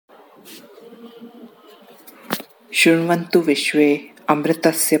शृण्वन्तु विश्वे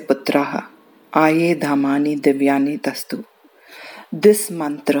अमृतस्य पुत्राः आये धामानि दिव्यानि तस्तु. This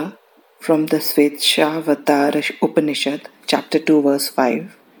mantra from the Svetasvatara Upanishad, chapter 2, verse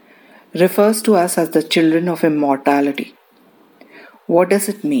 5, refers to us as the children of immortality. What does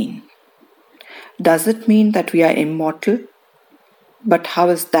it mean? Does it mean that we are immortal? But how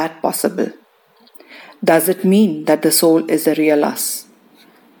is that possible? Does it mean that the soul is the real us?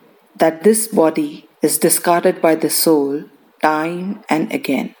 That this body is discarded by the soul time and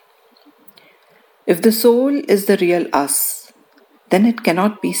again? If the soul is the real us, then it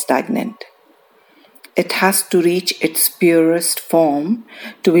cannot be stagnant. It has to reach its purest form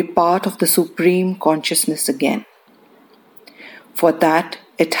to be part of the supreme consciousness again. For that,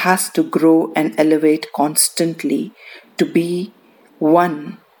 it has to grow and elevate constantly to be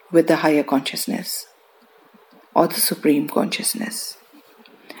one with the higher consciousness or the supreme consciousness.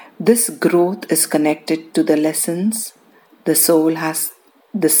 This growth is connected to the lessons the soul has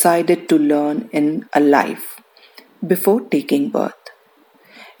decided to learn in a life before taking birth.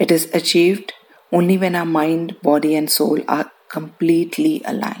 It is achieved only when our mind, body, and soul are completely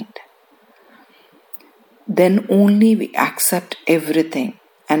aligned. Then only we accept everything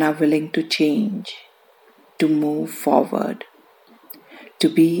and are willing to change, to move forward, to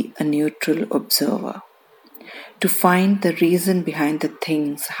be a neutral observer, to find the reason behind the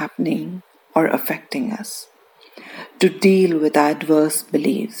things happening or affecting us, to deal with adverse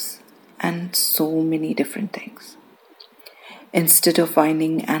beliefs and so many different things. Instead of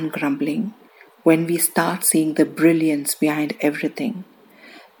whining and grumbling, when we start seeing the brilliance behind everything,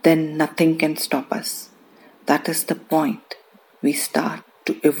 then nothing can stop us. That is the point. We start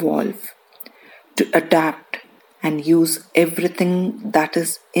to evolve, to adapt and use everything that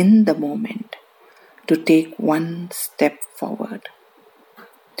is in the moment to take one step forward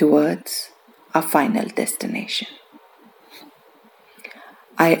towards our final destination.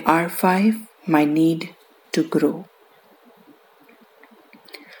 IR5, my need to grow.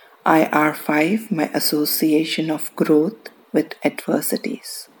 IR5, my association of growth with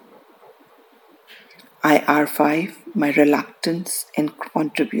adversities. IR5, my reluctance in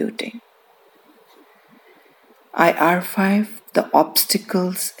contributing. IR5, the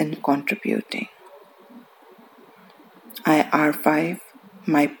obstacles in contributing. IR5,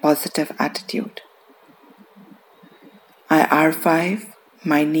 my positive attitude. IR5,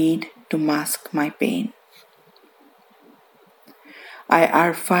 my need to mask my pain.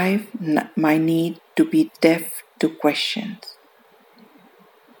 IR5, my need to be deaf to questions.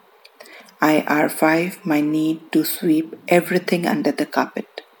 IR5, my need to sweep everything under the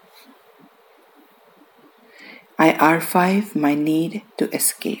carpet. IR5, my need to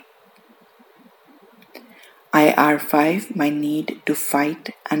escape. IR5, my need to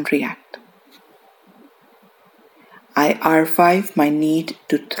fight and react. IR5, my need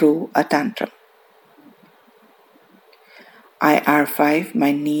to throw a tantrum. IR5,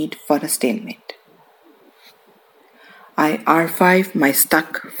 my need for a stalemate. IR5, my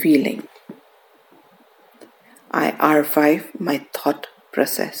stuck feeling. IR5, my thought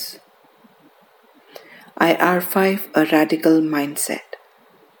process. IR5, a radical mindset.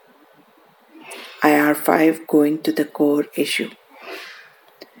 IR5, going to the core issue.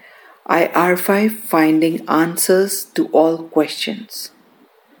 IR5, finding answers to all questions.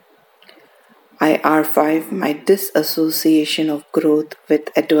 IR5, my disassociation of growth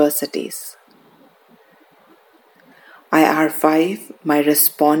with adversities. IR5, my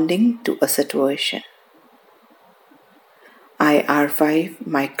responding to a situation. IR5,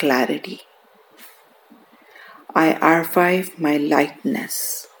 my clarity. IR5, my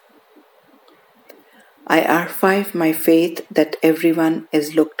lightness. IR5, my faith that everyone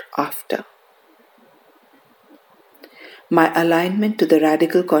is looked after. My alignment to the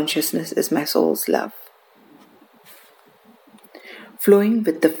radical consciousness is my soul's love. Flowing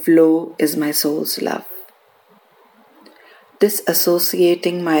with the flow is my soul's love.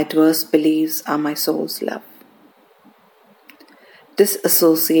 Disassociating my adverse beliefs are my soul's love.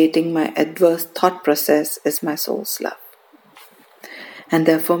 Disassociating my adverse thought process is my soul's love. And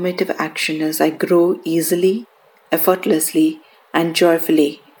the affirmative action is I grow easily, effortlessly, and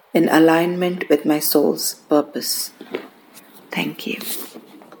joyfully in alignment with my soul's purpose. Thank you.